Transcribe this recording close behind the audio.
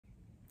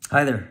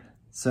Hi there.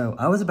 So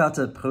I was about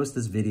to post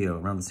this video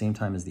around the same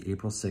time as the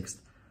April 6th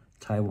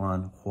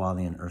Taiwan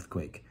Hualien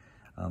earthquake.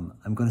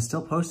 I'm going to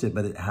still post it,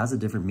 but it has a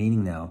different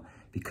meaning now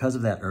because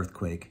of that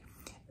earthquake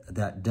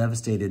that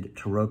devastated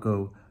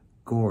Taroko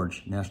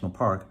Gorge National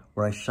Park,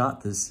 where I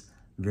shot this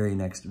very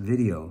next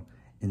video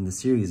in the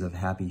series of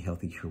Happy,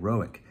 Healthy,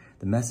 Heroic.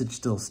 The message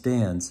still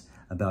stands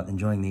about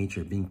enjoying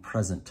nature, being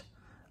present,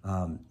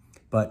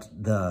 but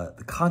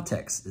the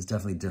context is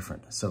definitely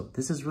different. So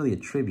this is really a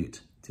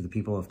tribute to the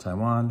people of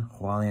Taiwan,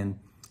 Hualien,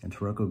 and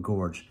Taroko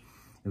Gorge.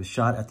 It was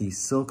shot at the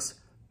Silks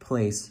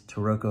Place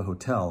Taroko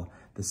Hotel,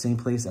 the same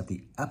place at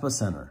the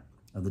epicenter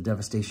of the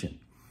devastation,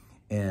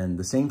 and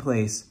the same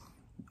place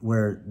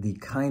where the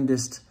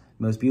kindest,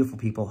 most beautiful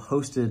people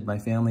hosted my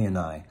family and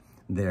I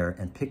there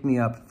and picked me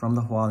up from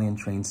the Hualien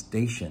train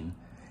station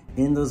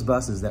in those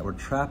buses that were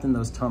trapped in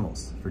those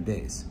tunnels for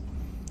days.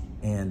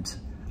 And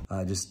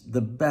just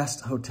the best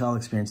hotel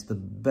experience, the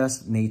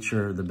best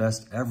nature, the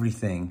best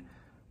everything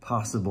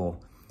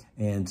possible.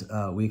 And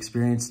we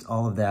experienced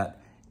all of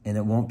that, and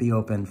it won't be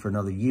open for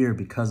another year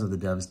because of the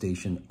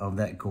devastation of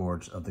that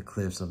gorge, of the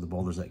cliffs, of the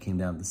boulders that came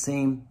down. The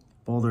same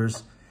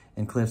boulders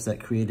and cliffs that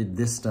created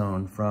this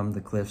stone from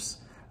the cliffs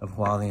of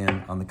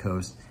Hualien on the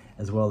coast,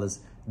 as well as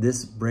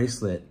this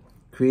bracelet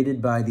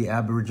created by the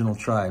Aboriginal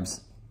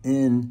tribes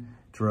in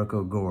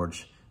Taroko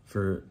Gorge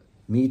for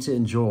me to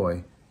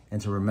enjoy and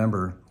to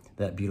remember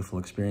that beautiful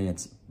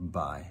experience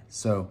by.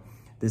 So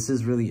this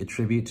is really a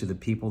tribute to the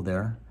people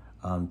there,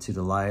 to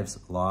the lives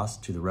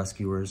lost, to the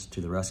rescuers, to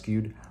the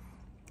rescued,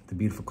 the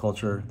beautiful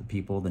culture, the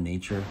people, the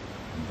nature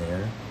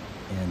there.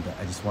 And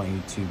I just want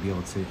you to be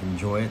able to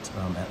enjoy it,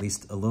 at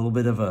least a little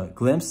bit of a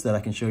glimpse that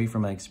I can show you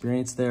from my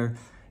experience there,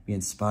 be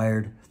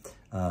inspired.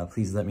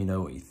 Please let me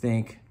know what you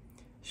think.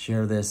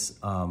 Share this.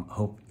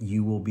 Hope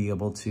you will be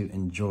able to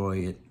enjoy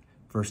it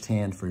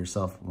firsthand for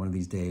yourself one of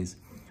these days.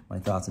 My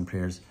thoughts and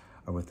prayers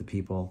are with the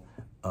people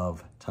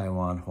of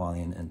Taiwan,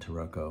 Hualien, and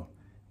Taroko.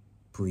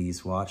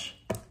 Please watch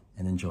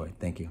and enjoy.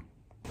 Thank you.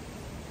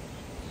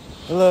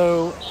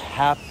 Hello,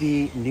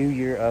 happy New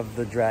Year of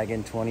the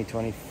Dragon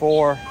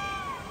 2024.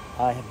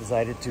 I have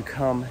decided to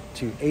come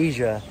to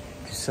Asia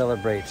to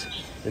celebrate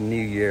the new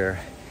year.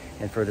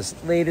 And for this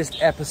latest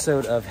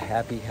episode of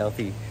Happy,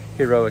 Healthy,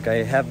 Heroic,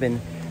 I have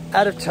been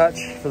out of touch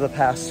for the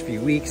past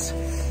few weeks.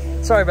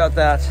 Sorry about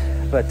that,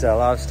 but a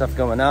lot of stuff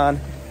going on.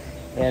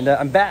 And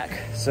I'm back,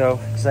 so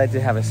decided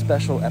to have a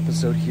special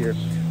episode here,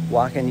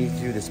 walking you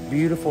through this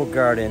beautiful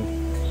garden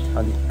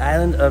on the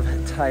island of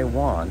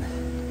Taiwan,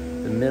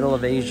 the middle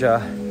of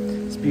Asia.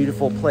 This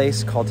beautiful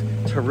place called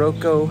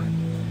Taroko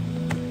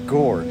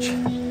Gorge.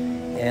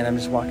 And I'm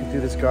just walking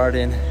through this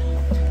garden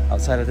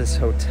outside of this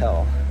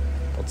hotel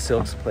called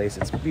Silks Place.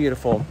 It's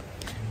beautiful.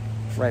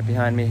 It's right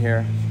behind me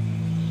here.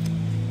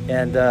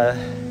 And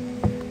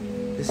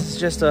this is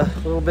just a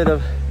little bit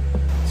of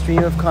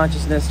stream of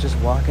consciousness, just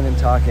walking and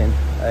talking.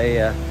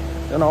 I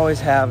don't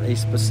always have a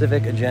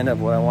specific agenda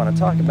of what I want to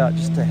talk about,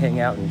 just to hang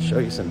out and show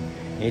you some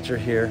nature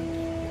here.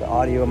 The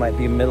audio might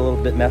be a little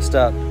bit messed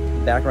up,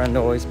 background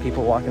noise,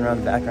 people walking around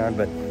the background,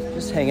 but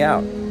just hang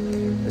out.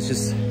 Let's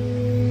just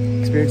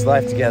experience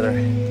life together.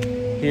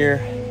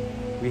 Here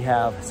we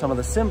have some of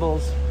the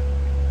symbols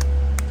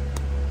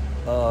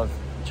of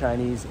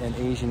Chinese and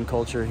Asian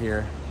culture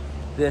here.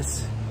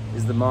 This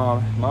is the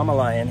mama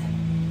lion,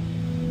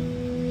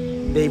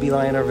 baby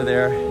lion over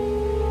there,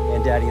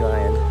 and daddy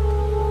lion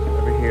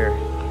over here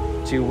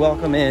to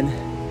welcome in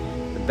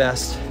the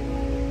best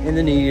in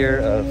the new year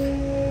of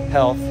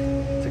health,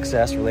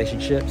 success,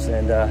 relationships.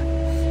 And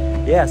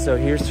yeah, so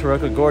here's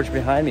Taroko Gorge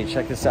behind me.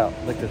 Check this out.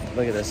 Look at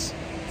this.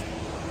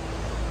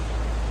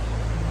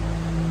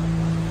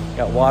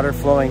 Got water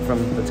flowing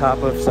from the top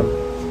of some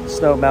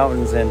snow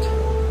mountains, and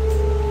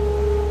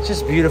it's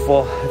just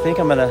beautiful. I think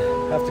I'm gonna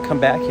have to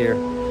come back here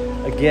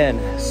again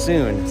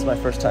soon. It's my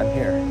first time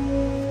here.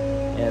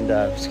 And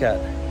just got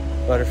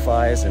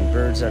butterflies and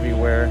birds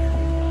everywhere,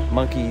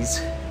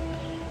 monkeys,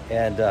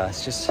 and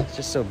it's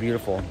just so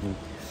beautiful. And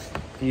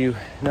if you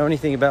know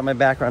anything about my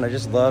background, I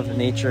just love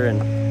nature,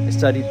 and I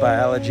studied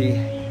biology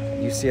at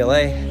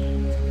UCLA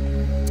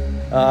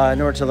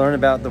in order to learn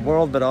about the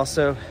world, but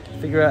also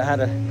figure out how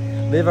to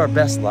live our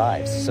best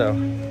lives. So,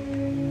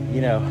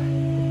 you know,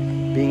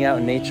 being out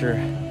in nature,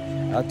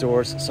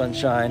 outdoors,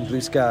 sunshine,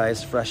 blue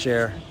skies, fresh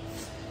air,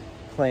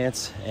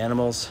 plants,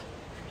 animals,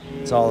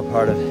 it's all a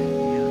part of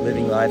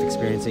living life,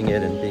 experiencing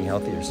it, and being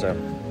healthier. So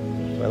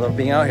I love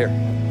being out here.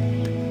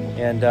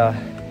 And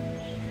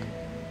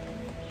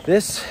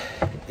this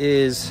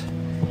is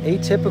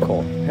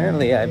atypical.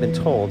 Apparently, I've been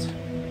told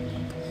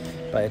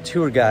by a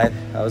tour guide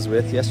I was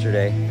with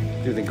yesterday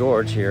through the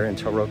gorge here in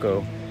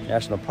Taroko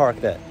National Park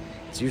that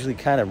it's usually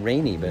kind of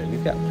rainy, but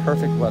we've got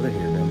perfect weather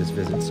here during this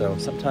visit. So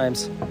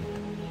sometimes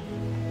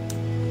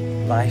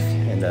life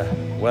and the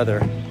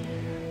weather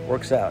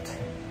works out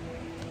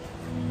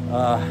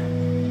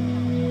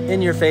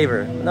in your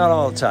favor. Not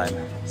all the time.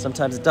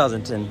 Sometimes it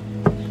doesn't, and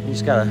you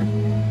just gotta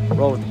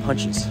roll with the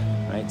punches,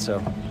 right?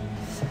 So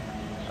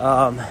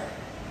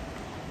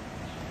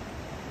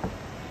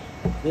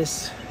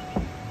this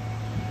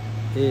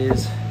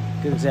is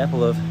good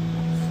example of,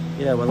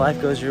 you know, when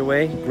life goes your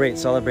way, great,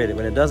 celebrate it.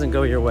 When it doesn't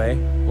go your way,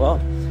 well,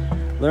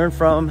 learn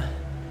from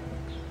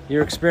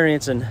your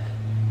experience and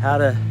how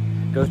to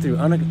go through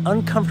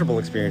uncomfortable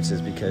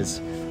experiences,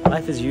 because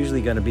life is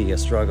usually going to be a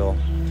struggle,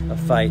 a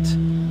fight,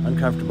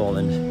 uncomfortable,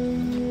 and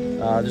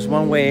there's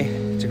one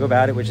way to go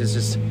about it, which is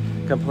just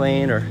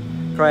complain or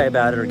cry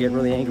about it or get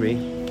really angry,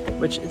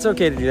 which it's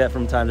okay to do that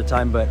from time to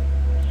time, but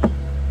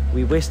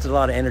we wasted a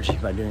lot of energy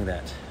by doing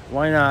that.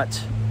 Why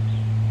not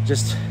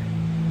just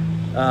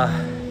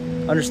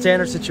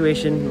understand our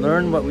situation,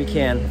 learn what we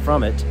can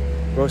from it,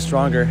 grow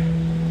stronger,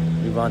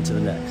 move on to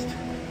the next.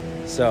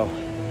 So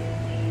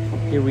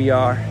here we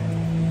are,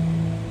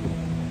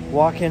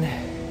 walking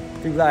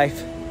through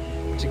life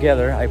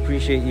together. I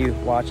appreciate you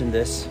watching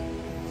this,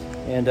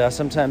 and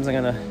sometimes I'm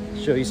gonna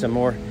show you some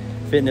more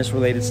fitness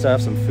related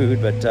stuff, some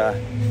food, but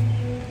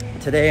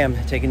today I'm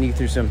taking you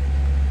through some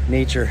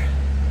nature,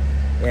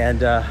 and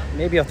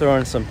maybe I'll throw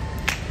in some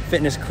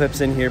fitness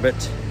clips in here, but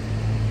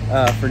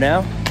for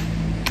now,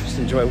 just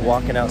enjoy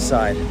walking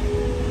outside.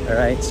 All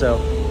right, so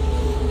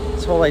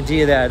this whole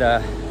idea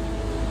that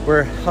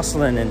we're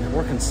hustling and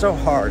working so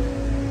hard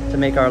to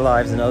make our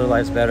lives and other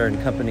lives better,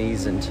 and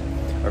companies and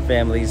our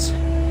families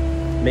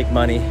make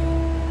money,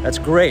 that's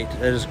great.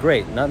 That is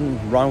great.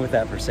 Nothing wrong with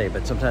that per se,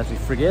 but sometimes we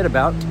forget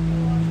about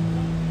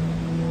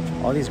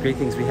all these great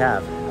things we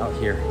have out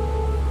here.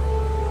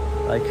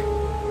 Like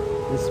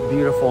this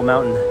beautiful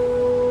mountain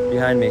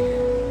behind me.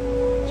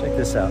 Check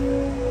this out.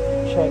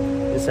 Check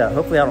this out.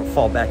 Hopefully I don't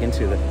fall back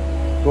into the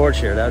gorge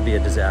here. That would be a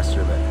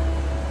disaster, but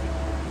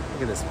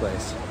look at this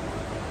place.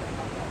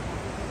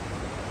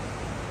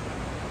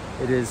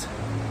 It is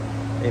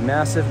a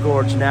massive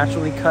gorge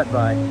naturally cut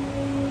by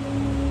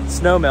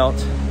snow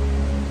melt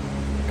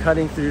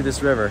cutting through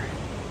this river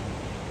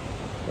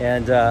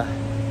and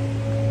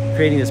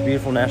creating this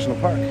beautiful national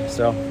park.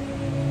 So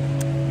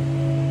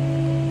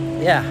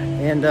yeah,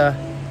 and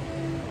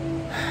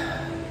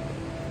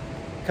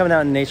coming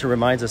out in nature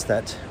reminds us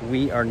that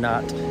we are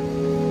not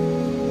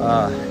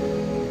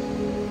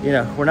you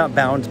know, we're not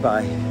bound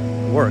by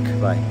work,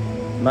 by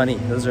money.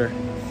 Those are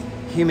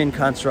human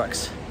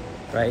constructs,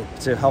 right,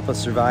 to help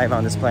us survive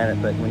on this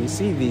planet. But when you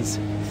see these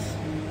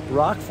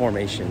rock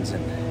formations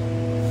and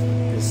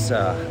this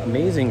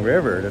amazing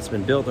river that's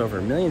been built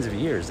over millions of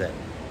years, that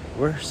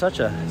we're such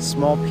a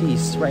small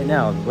piece right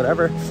now.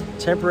 Whatever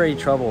temporary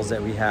troubles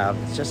that we have,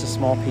 it's just a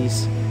small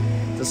piece.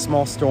 It's a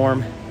small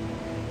storm.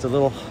 It's a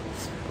little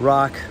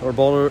rock or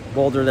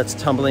boulder that's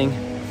tumbling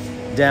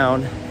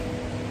down.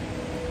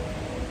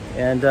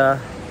 And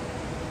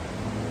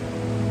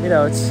you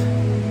know,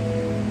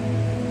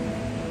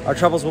 our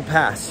troubles will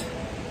pass.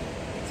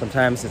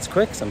 Sometimes it's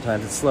quick,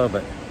 sometimes it's slow,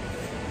 but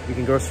we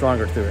can grow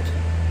stronger through it.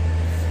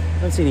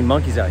 I don't see any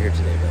monkeys out here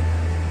today, but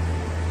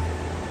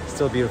it's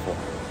still beautiful.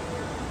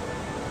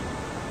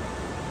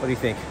 What do you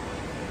think?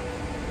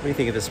 What do you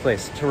think of this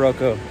place?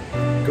 Taroko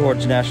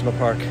Gorge National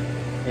Park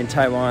in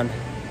Taiwan,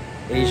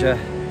 Asia.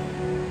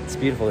 It's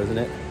beautiful, isn't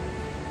it?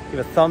 Give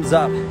a thumbs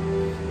up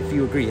if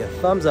you agree. A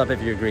thumbs up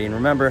if you agree. And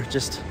remember,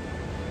 just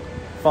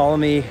follow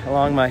me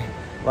along my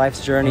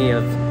life's journey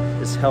of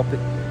this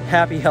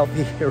happy,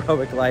 healthy,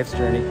 heroic life's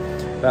journey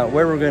about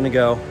where we're going to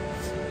go.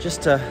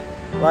 Just to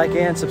like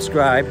and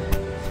subscribe.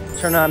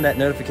 Turn on that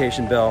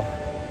notification bell.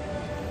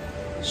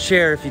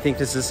 Share if you think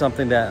this is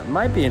something that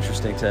might be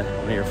interesting to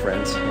one of your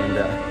friends. And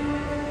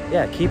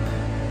yeah, keep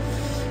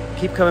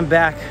coming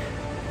back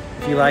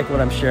if you like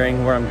what I'm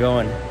sharing, where I'm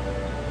going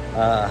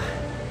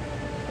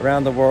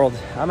around the world.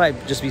 I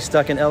might just be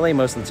stuck in LA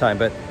most of the time,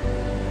 but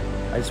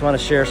I just want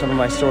to share some of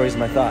my stories and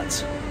my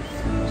thoughts.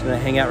 I'm just going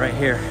to hang out right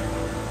here,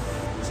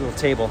 this little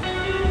table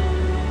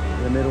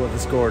in the middle of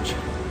this gorge.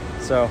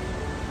 So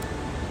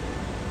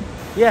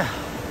yeah,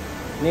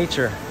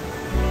 nature,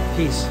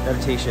 peace,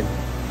 meditation.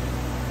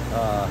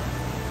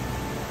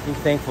 Be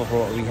thankful for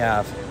what we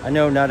have. I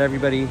know not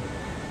everybody,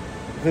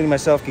 including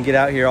myself, can get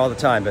out here all the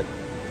time, but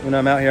when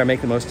I'm out here, I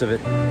make the most of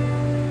it.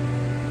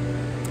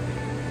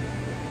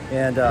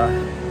 And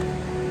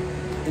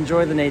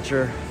enjoy the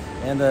nature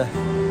and the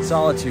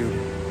solitude.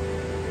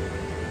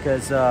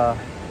 Because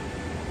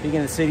being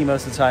in the city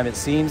most of the time, it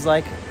seems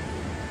like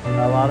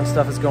a lot of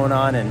stuff is going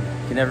on and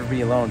you can never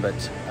be alone, but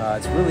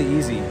it's really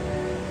easy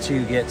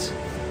to get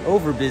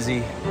over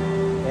busy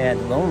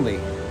and lonely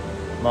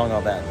among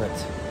all that. But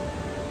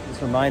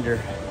this reminder,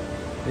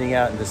 being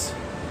out in this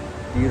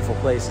beautiful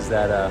place, is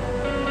that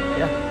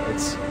yeah,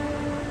 it's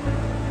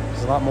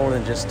a lot more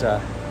than just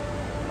our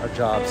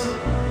jobs,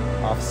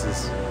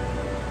 offices,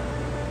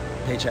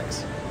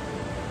 paychecks,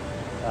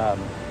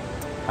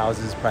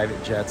 houses,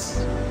 private jets,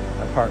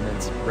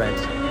 apartments, rent,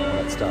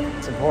 all that stuff.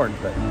 It's important,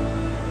 but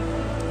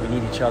we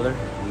need each other.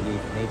 We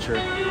need nature.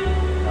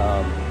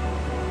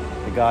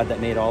 The God that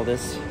made all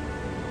this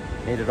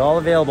made it all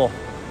available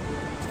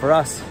for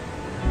us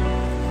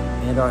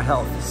and our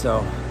health.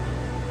 So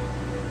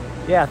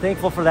yeah,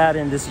 thankful for that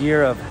in this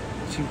year of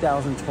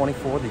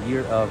 2024, the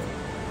year of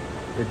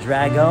the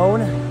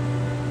dragon.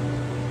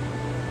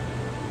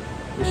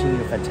 Wishing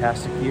you a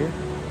fantastic year,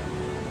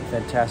 a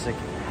fantastic,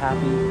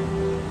 happy,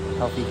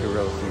 healthy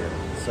hero here.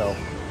 So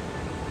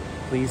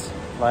please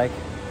like,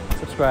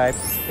 subscribe,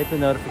 hit the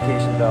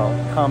notification bell,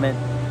 comment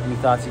any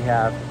thoughts you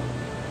have.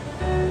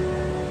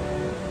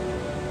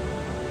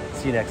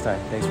 See you next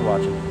time. Thanks for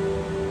watching.